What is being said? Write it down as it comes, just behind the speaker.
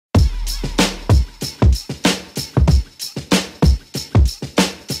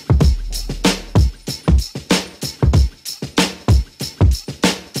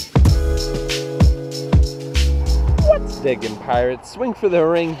digging, pirates? Swing for the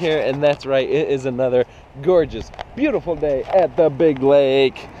ring here, and that's right, it is another gorgeous, beautiful day at the big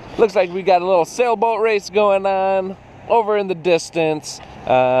lake. Looks like we got a little sailboat race going on over in the distance.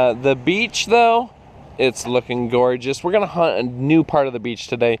 The beach, though, it's looking gorgeous. We're gonna hunt a new part of the beach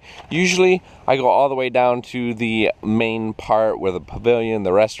today. Usually, I go all the way down to the main part where the pavilion,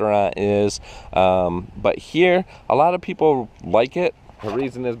 the restaurant is. But here, a lot of people like it. The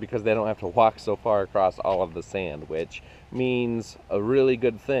reason is because they don't have to walk so far across all of the sand, which means a really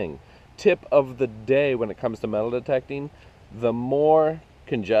good thing. Tip of the day when it comes to metal detecting: the more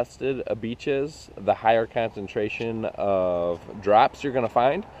congested a beach is, the higher concentration of drops you're gonna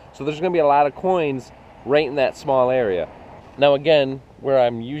find. So there's gonna be a lot of coins right in that small area. Now again, where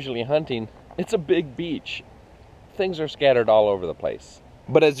I'm usually hunting, it's a big beach. Things are scattered all over the place.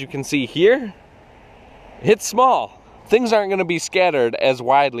 But as you can see here, it's small. Things aren't gonna be scattered as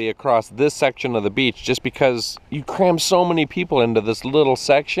widely across this section of the beach just because you cram so many people into this little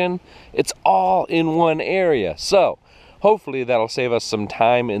section. It's all in one area. So hopefully that'll save us some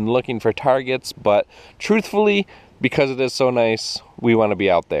time in looking for targets, but truthfully, because it is so nice, we wanna be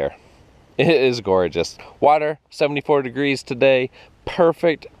out there. It is gorgeous. Water, 74 degrees today,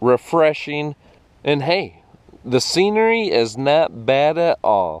 perfect, refreshing, and hey, the scenery is not bad at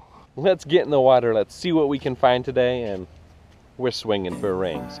all. Let's get in the water, let's see what we can find today, and we're swinging for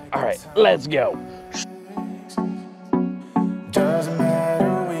rings. All right, let's go. Doesn't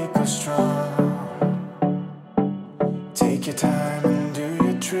matter, weak or strong. Take your time and do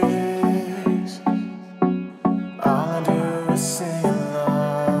your tricks. All I do is sing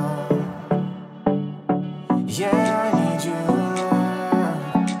along. Yeah, I need you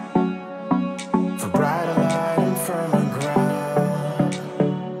around for brighter light and firmer ground.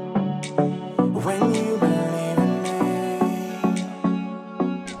 When you believe in me,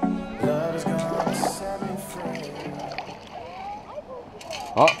 love is gonna set me free.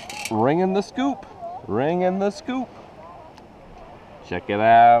 Oh, ring in the scoop. Ring in the scoop. Check it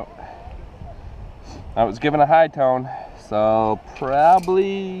out. I was given a high tone, so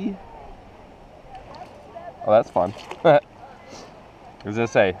probably... Oh, that's fun. As I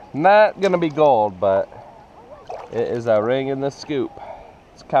say, not gonna be gold, but it is a ring in the scoop.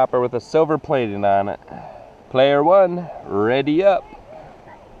 It's copper with a silver plating on it. Player one, ready up.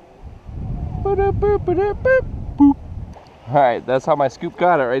 Alright, that's how my scoop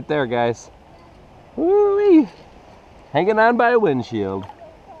got it right there, guys. Woo-wee. Hanging on by a windshield.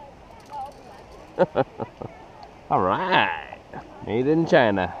 Alright, made in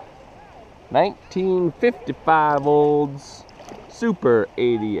China. 1955 olds, Super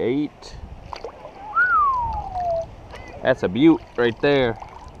 88. That's a beaut right there.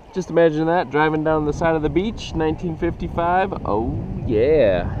 Just imagine that, driving down the side of the beach, 1955. Oh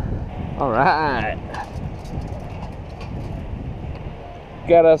yeah. Alright.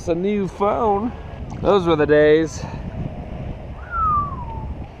 Got us a new phone. Those were the days.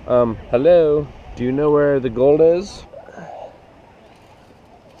 Hello. Do you know where the gold is?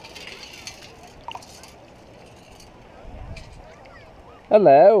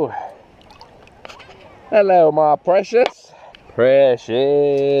 Hello. Hello, my precious.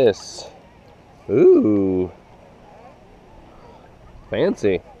 Precious. Ooh.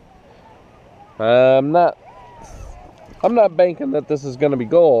 Fancy. I'm not banking that this is gonna be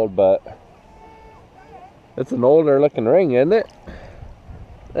gold, but it's an older looking ring, isn't it?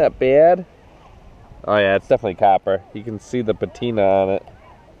 Not bad. Oh yeah, it's definitely copper. You can see the patina on it.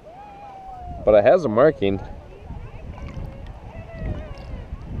 But it has a marking.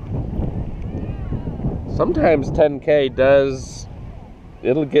 Sometimes 10K does,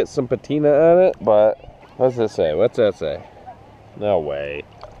 it'll get some patina on it, but what's that say? What's that say? No way.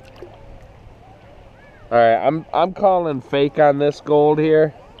 Alright, I'm calling fake on this gold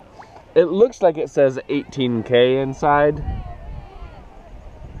here. It looks like it says 18K inside.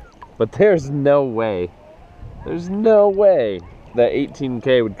 But there's no way. There's no way that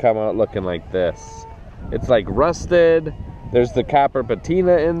 18K would come out looking like this. It's like rusted. There's the copper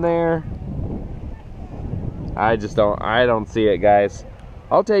patina in there. I don't see it, guys.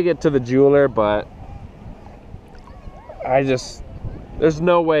 I'll take it to the jeweler, but there's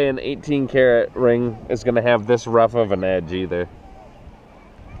no way an 18 karat ring is gonna have this rough of an edge either.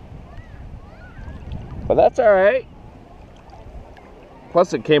 But that's all right.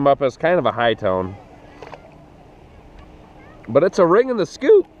 Plus it came up as kind of a high tone. But it's a ring in the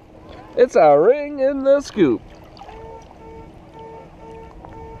scoop. It's a ring in the scoop.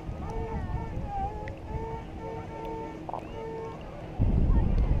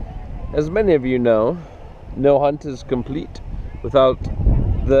 As many of you know, no hunt is complete without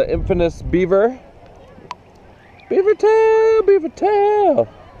the infamous beaver. Beaver tail, beaver tail.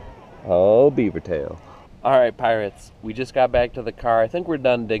 Oh, beaver tail. All right, pirates, we just got back to the car. I think we're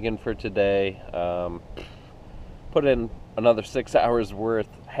done digging for today. Put in another 6 hours worth.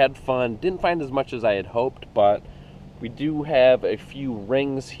 Had fun. Didn't find as much as I had hoped, but we do have a few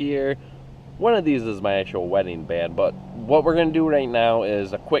rings here. One of these is my actual wedding band, but what we're gonna do right now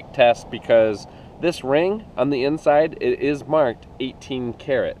is a quick test because this ring on the inside, it is marked 18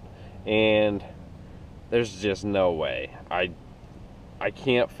 karat, and there's just no way. I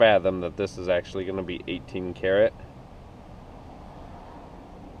can't fathom that this is actually gonna be 18 karat,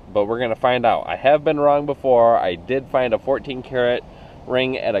 but we're gonna find out. I have been wrong before. I did find a 14 karat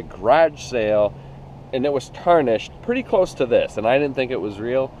ring at a garage sale, and it was tarnished pretty close to this, and I didn't think it was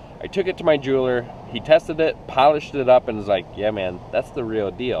real. I took it to my jeweler, he tested it, polished it up, and was like, yeah man, that's the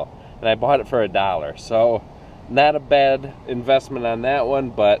real deal. And I bought it for $1. So not a bad investment on that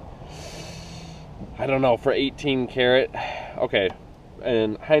one, but I don't know, for 18 karat. Okay,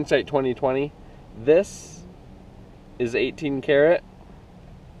 in hindsight 2020, this is 18 karat.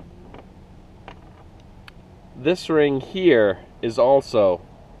 This ring here is also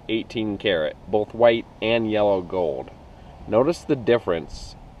 18 karat, both white and yellow gold. Notice the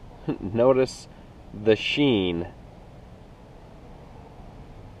difference. Notice the sheen.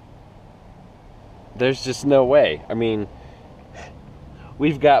 There's just no way. I mean,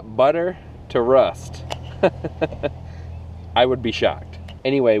 we've got butter to rust. I would be shocked.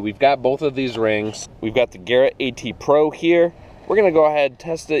 Anyway, we've got both of these rings. We've got the Garrett AT Pro here. We're gonna go ahead and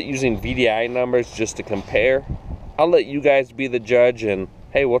test it using VDI numbers just to compare. I'll let you guys be the judge, and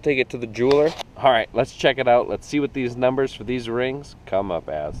hey, we'll take it to the jeweler. All right, let's check it out. Let's see what these numbers for these rings come up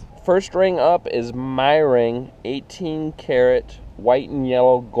as. First ring up is my ring, 18 karat, white and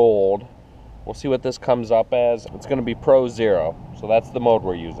yellow gold. We'll see what this comes up as. It's gonna be Pro 0, so that's the mode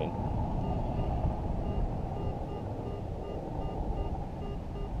we're using.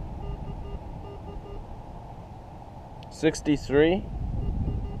 $63.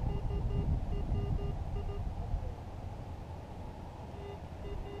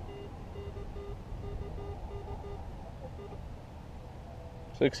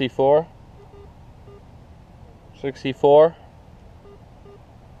 $64. $64.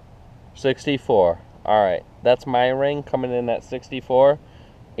 $64. All right, that's my ring coming in at 64,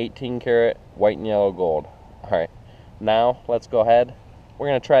 18 karat, white and yellow gold. All right, now let's go ahead. We're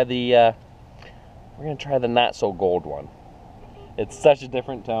gonna try the not so gold one. It's such a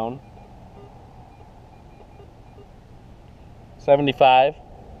different tone. 75.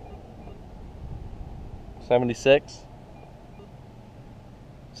 76.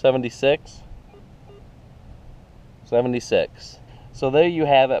 76. 76. So there you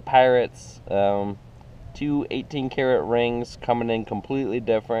have it, pirates. Two 18 karat rings coming in completely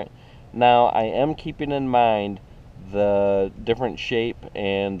different. Now I am keeping in mind the different shape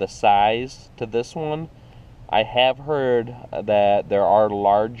and the size to this one. I have heard that there are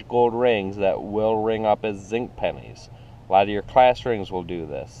large gold rings that will ring up as zinc pennies. A lot of your class rings will do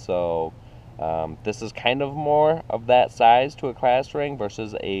this. So this is kind of more of that size to a class ring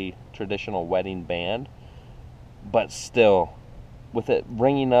versus a traditional wedding band. But still, with it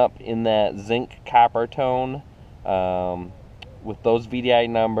ringing up in that zinc copper tone, with those VDI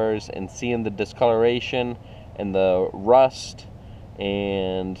numbers and seeing the discoloration and the rust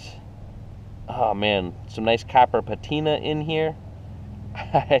and, oh man, some nice copper patina in here,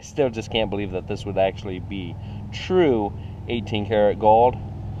 I still just can't believe that this would actually be true 18 karat gold.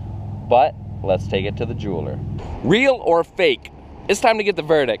 But let's take it to the jeweler. Real or fake? It's time to get the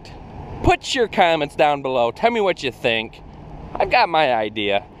verdict. Put your comments down below. Tell me what you think. I've got my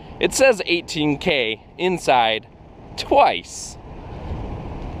idea. It says 18K inside twice.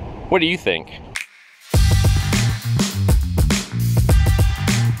 What do you think?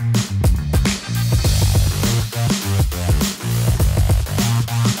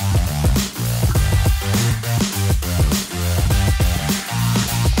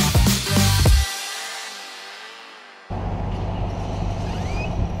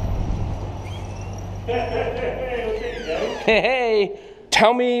 Hey,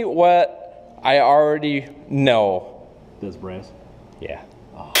 tell me what I already know. This brass? Yeah.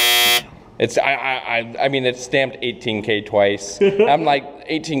 Oh. It's I mean it's stamped 18K twice. I'm like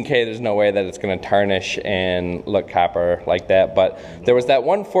 18K. There's no way that it's gonna tarnish and look copper like that. But there was that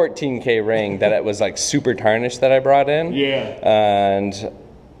one 14K ring that it was like super tarnished that I brought in. Yeah. And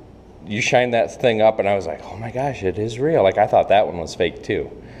you shined that thing up, and I was like, oh my gosh, it is real. Like I thought that one was fake too.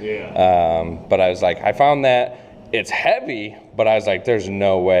 Yeah. But I was like, I found that. It's heavy, but I was like, there's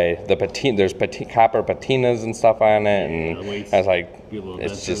no way. There's copper patinas and stuff on it, and I was like,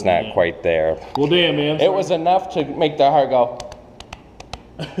 it's just not quite there. Well, damn, man. It was enough to make the heart go.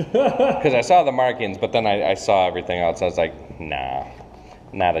 Because I saw the markings, but then I saw everything else. I was like, nah,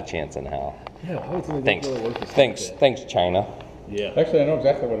 not a chance in hell. Yeah, Thanks, China. Yeah. Actually, I know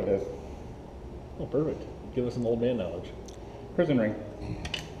exactly what it is. Oh, perfect. Give us some old man knowledge. Prison ring.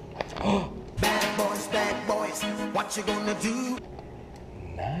 Bad boys, what you gonna do?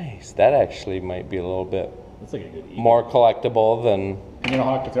 Nice. That actually might be a little bit That's like a good more collectible than. And you know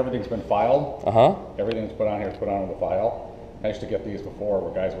how, because everything's been filed? Uh-huh. Everything's put on here is put on the file. I used to get these before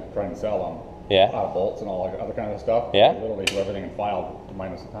where guys were trying to sell them. Yeah. Out of bolts and all that other kind of stuff. Yeah. They literally do everything in file to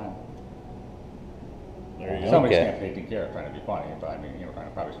minus the time. There you go. Somebody Okay. stamped 18 karat trying to be funny, but I mean, you know,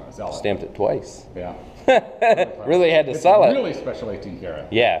 probably trying to sell it. Stamped it twice. Yeah. Really had to It's sell it. really special 18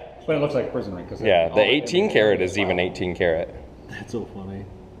 karat. Yeah. But it looks like a prison ring. Cause Yeah. all The 18 karat is filed. even 18 karat. That's so funny.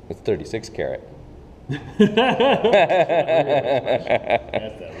 It's 36 karat. That's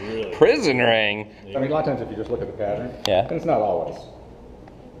that really. Prison ring. I mean, a lot of times if you just look at the pattern, Yeah. and it's not always,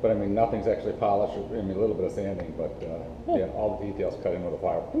 but I mean, nothing's actually polished. I mean, a little bit of sanding, but yeah, all the details cut in with a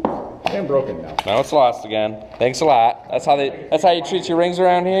file. Oops, and broken now. Now it's lost again. Thanks a lot. That's how you treat your rings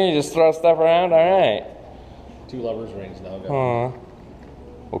around here. You just throw stuff around. All right. 2 lovers rings now. Aw.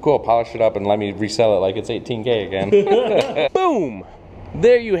 Well, cool. Polish it up and let me resell it like it's 18K again. Boom.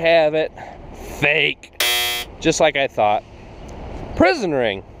 There you have it. Fake. Just like I thought. Prison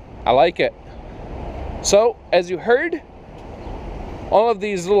ring. I like it. So, as you heard, all of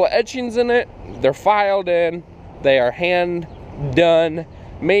these little etchings in it, they're filed in. They are hand done,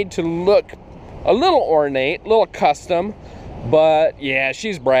 made to look a little ornate, a little custom. But yeah,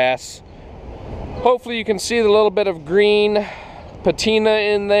 she's brass. Hopefully you can see the little bit of green patina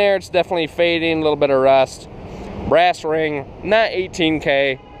in there. It's definitely fading, a little bit of rust. Brass ring, not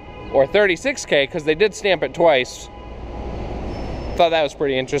 18K or 36K, because they did stamp it twice. Thought that was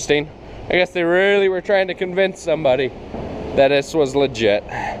pretty interesting. I guess they really were trying to convince somebody that this was legit.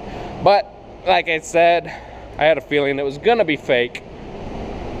 But like I said, I had a feeling it was gonna be fake.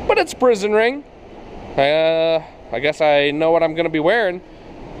 But it's a prison ring. I guess I know what I'm gonna be wearing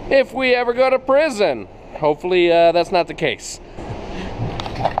if we ever go to prison. Hopefully that's not the case.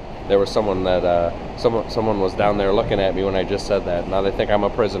 There was someone that someone was down there looking at me when I just said that. Now they think I'm a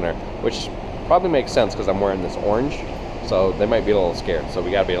prisoner, which probably makes sense because I'm wearing this orange. So they might be a little scared. So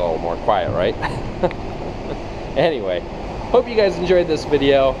we gotta be a little more quiet, right? Anyway, hope you guys enjoyed this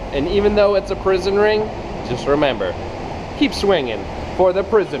video. And even though it's a prison ring, just remember, keep swinging for the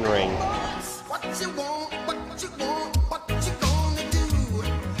prison ring.